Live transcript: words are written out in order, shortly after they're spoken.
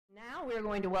Now we're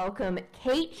going to welcome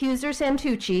Kate Huser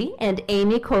Santucci and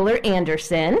Amy Kollar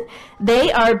Anderson.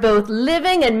 They are both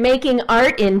living and making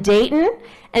art in Dayton,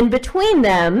 and between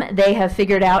them, they have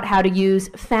figured out how to use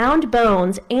found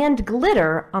bones and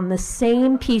glitter on the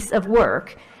same piece of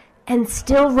work and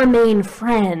still remain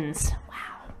friends.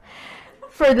 Wow.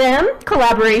 For them,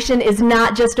 collaboration is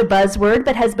not just a buzzword,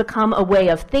 but has become a way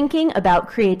of thinking about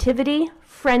creativity,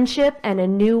 friendship, and a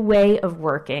new way of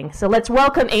working. So let's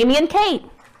welcome Amy and Kate.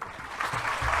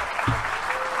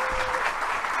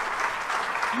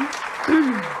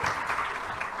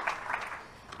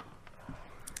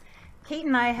 Kate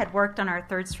and I had worked on our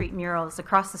 3rd Street murals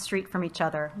across the street from each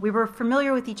other. We were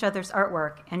familiar with each other's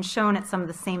artwork and shown at some of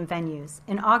the same venues.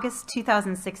 In August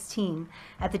 2016,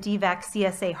 at the DVAC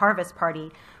CSA Harvest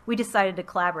Party, we decided to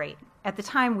collaborate. At the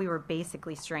time, we were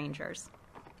basically strangers.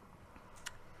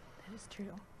 That is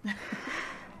true.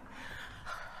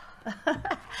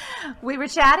 We were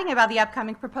chatting about the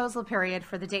upcoming proposal period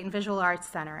for the Dayton Visual Arts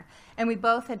Center, and we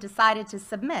both had decided to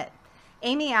submit.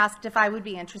 Amy asked if I would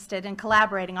be interested in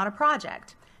collaborating on a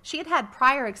project. She had had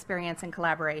prior experience in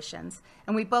collaborations,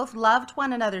 and we both loved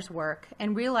one another's work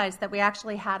and realized that we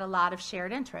actually had a lot of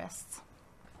shared interests.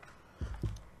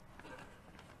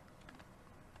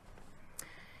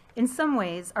 In some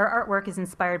ways, our artwork is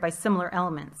inspired by similar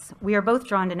elements. We are both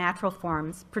drawn to natural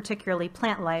forms, particularly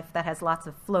plant life that has lots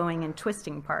of flowing and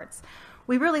twisting parts.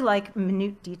 We really like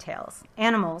minute details.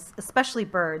 Animals, especially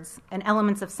birds, and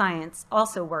elements of science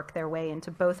also work their way into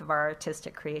both of our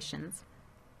artistic creations.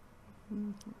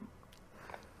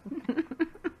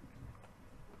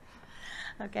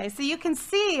 Okay, so you can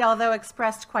see, although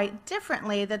expressed quite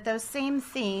differently, that those same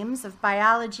themes of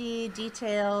biology,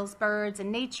 details, birds,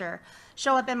 and nature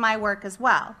show up in my work as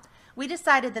well. We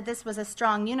decided that this was a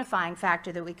strong unifying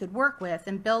factor that we could work with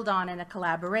and build on in a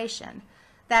collaboration.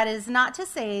 That is not to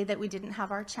say that we didn't have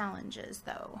our challenges,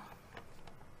 though.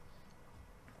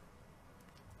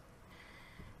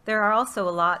 There are also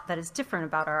a lot that is different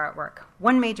about our artwork.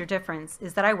 One major difference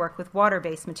is that I work with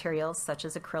water-based materials such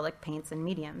as acrylic paints and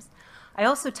mediums. I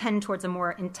also tend towards a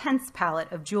more intense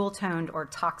palette of jewel-toned or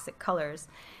toxic colors.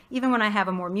 Even when I have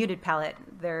a more muted palette,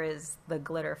 there is the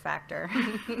glitter factor.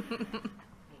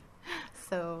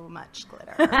 So much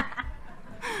glitter.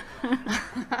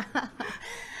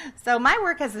 So my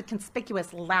work has a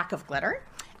conspicuous lack of glitter,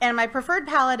 and my preferred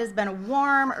palette has been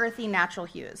warm, earthy, natural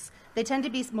hues. They tend to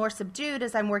be more subdued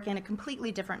as I'm working in a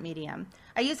completely different medium.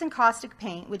 I use encaustic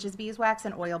paint, which is beeswax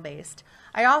and oil-based.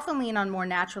 I often lean on more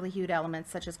naturally hued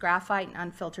elements such as graphite and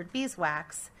unfiltered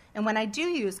beeswax, and when I do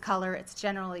use color, it's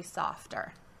generally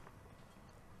softer.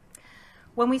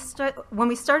 When we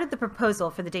started the proposal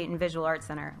for the Dayton Visual Arts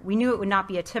Center, we knew it would not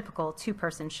be a typical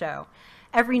 2-person show.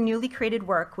 Every newly created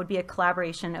work would be a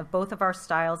collaboration of both of our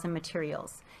styles and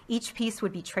materials. Each piece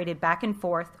would be traded back and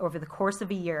forth over the course of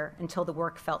a year until the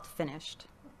work felt finished.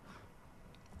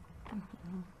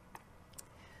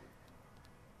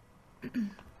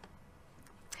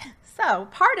 So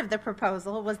part of the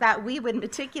proposal was that we would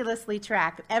meticulously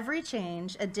track every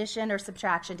change, addition, or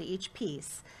subtraction to each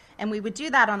piece. And we would do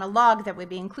that on a log that would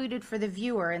be included for the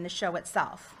viewer in the show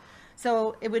itself.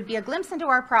 So it would be a glimpse into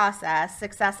our process,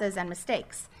 successes, and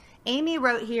mistakes. Amy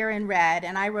wrote here in red,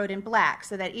 and I wrote in black,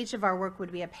 so that each of our work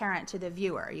would be apparent to the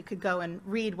viewer. You could go and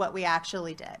read what we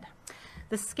actually did.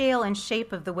 The scale and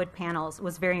shape of the wood panels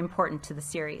was very important to the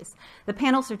series. The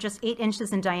panels are just 8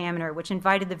 inches in diameter, which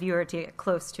invited the viewer to get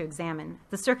close to examine.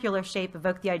 The circular shape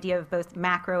evoked the idea of both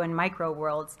macro and micro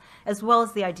worlds, as well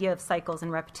as the idea of cycles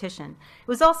and repetition. It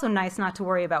was also nice not to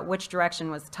worry about which direction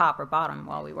was top or bottom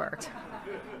while we worked.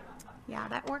 Yeah,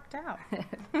 that worked out.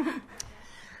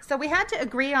 So we had to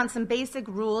agree on some basic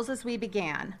rules as we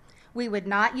began. We would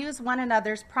not use one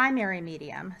another's primary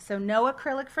medium, so no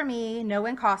acrylic for me, no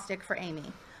encaustic for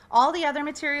Amy. All the other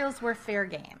materials were fair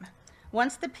game.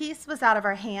 Once the piece was out of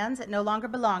our hands, it no longer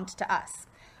belonged to us.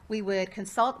 We would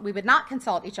not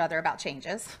consult each other about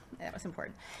changes, that was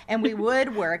important, and we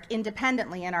would work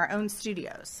independently in our own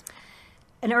studios.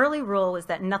 An early rule was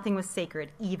that nothing was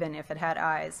sacred, even if it had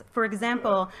eyes. For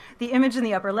example, the image in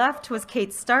the upper left was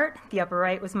Kate's start, the upper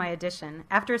right was my addition.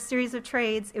 After a series of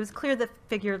trades, it was clear the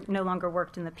figure no longer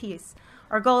worked in the piece.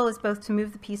 Our goal was both to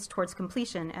move the piece towards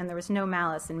completion, and there was no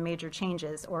malice in major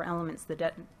changes or elements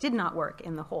that did not work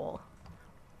in the whole.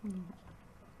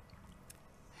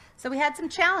 So we had some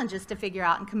challenges to figure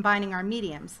out in combining our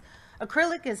mediums.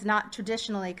 Acrylic is not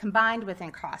traditionally combined with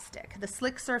encaustic. The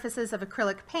slick surfaces of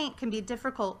acrylic paint can be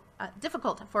difficult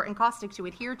for encaustic to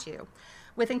adhere to.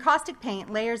 With encaustic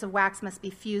paint, layers of wax must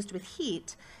be fused with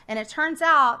heat, and it turns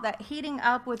out that heating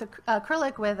up with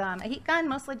acrylic with a heat gun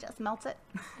mostly just melts it.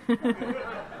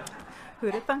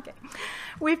 Who'd have thunk it?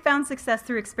 We found success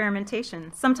through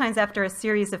experimentation, sometimes after a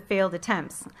series of failed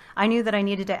attempts. I knew that I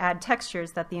needed to add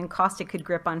textures that the encaustic could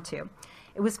grip onto.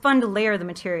 It was fun to layer the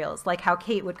materials, like how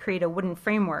Kate would create a wooden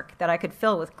framework that I could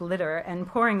fill with glitter and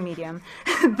pouring medium.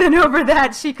 Then over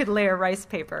that, she could layer rice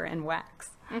paper and wax.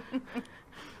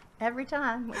 Every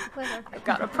time with glitter. I've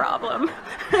got a problem.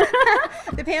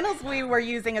 The panels we were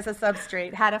using as a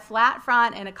substrate had a flat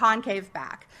front and a concave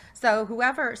back. So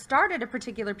whoever started a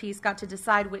particular piece got to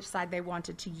decide which side they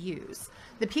wanted to use.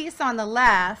 The piece on the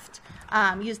left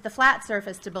used the flat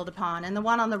surface to build upon, and the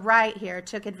one on the right here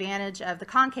took advantage of the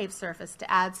concave surface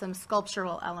to add some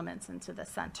sculptural elements into the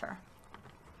center.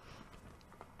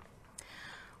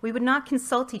 We would not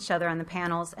consult each other on the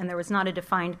panels, and there was not a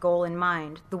defined goal in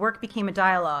mind. The work became a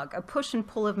dialogue, a push and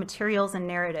pull of materials and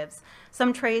narratives.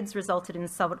 Some trades resulted in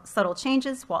subtle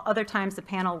changes, while other times the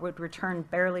panel would return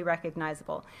barely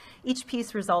recognizable. Each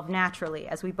piece resolved naturally,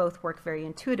 as we both worked very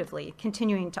intuitively,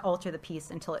 continuing to alter the piece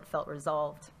until it felt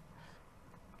resolved.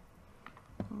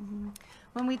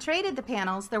 When we traded the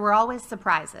panels, there were always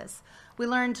surprises. We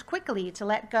learned quickly to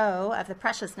let go of the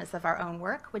preciousness of our own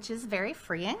work, which is very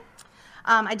freeing.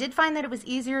 I did find that it was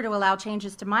easier to allow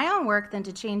changes to my own work than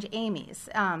to change Amy's.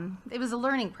 It was a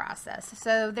learning process,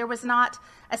 so there was not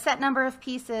a set number of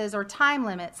pieces or time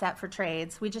limit set for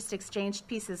trades. We just exchanged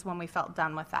pieces when we felt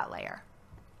done with that layer.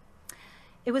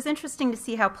 It was interesting to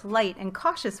see how polite and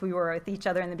cautious we were with each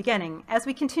other in the beginning. As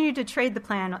we continued to trade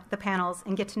the panels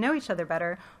and get to know each other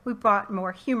better, we brought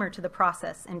more humor to the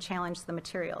process and challenged the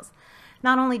materials.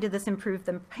 Not only did this improve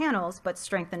the panels, but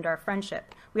strengthened our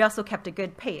friendship. We also kept a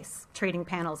good pace, trading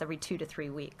panels every 2 to 3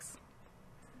 weeks.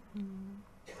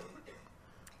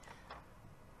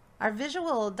 Our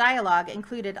visual dialogue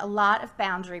included a lot of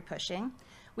boundary pushing.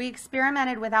 We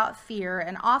experimented without fear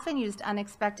and often used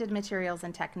unexpected materials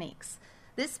and techniques.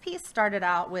 This piece started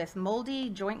out with moldy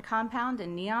joint compound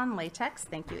and neon latex,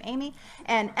 thank you, Amy,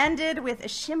 and ended with a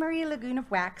shimmery lagoon of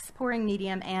wax, pouring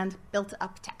medium, and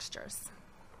built-up textures.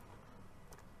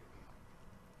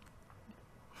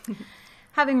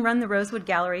 Having run the Rosewood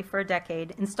Gallery for a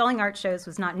decade, installing art shows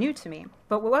was not new to me.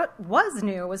 But what was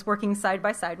new was working side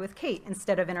by side with Kate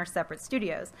instead of in our separate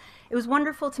studios. It was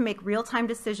wonderful to make real-time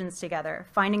decisions together,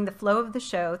 finding the flow of the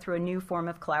show through a new form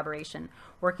of collaboration.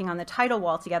 Working on the title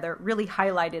wall together really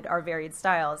highlighted our varied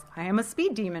styles. I am a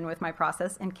speed demon with my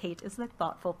process, and Kate is the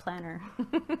thoughtful planner.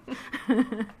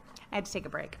 I had to take a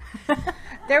break.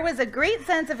 There was a great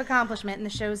sense of accomplishment in the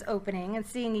show's opening and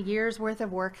seeing a year's worth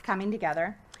of work coming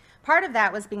together. Part of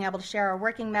that was being able to share our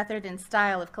working method and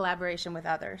style of collaboration with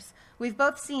others. We've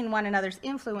both seen one another's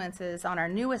influences on our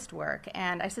newest work,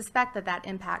 and I suspect that that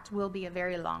impact will be a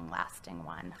very long-lasting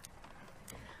one.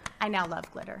 I now love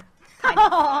glitter. I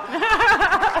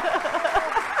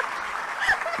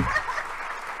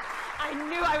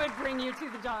knew I would bring you to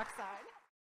the dark side.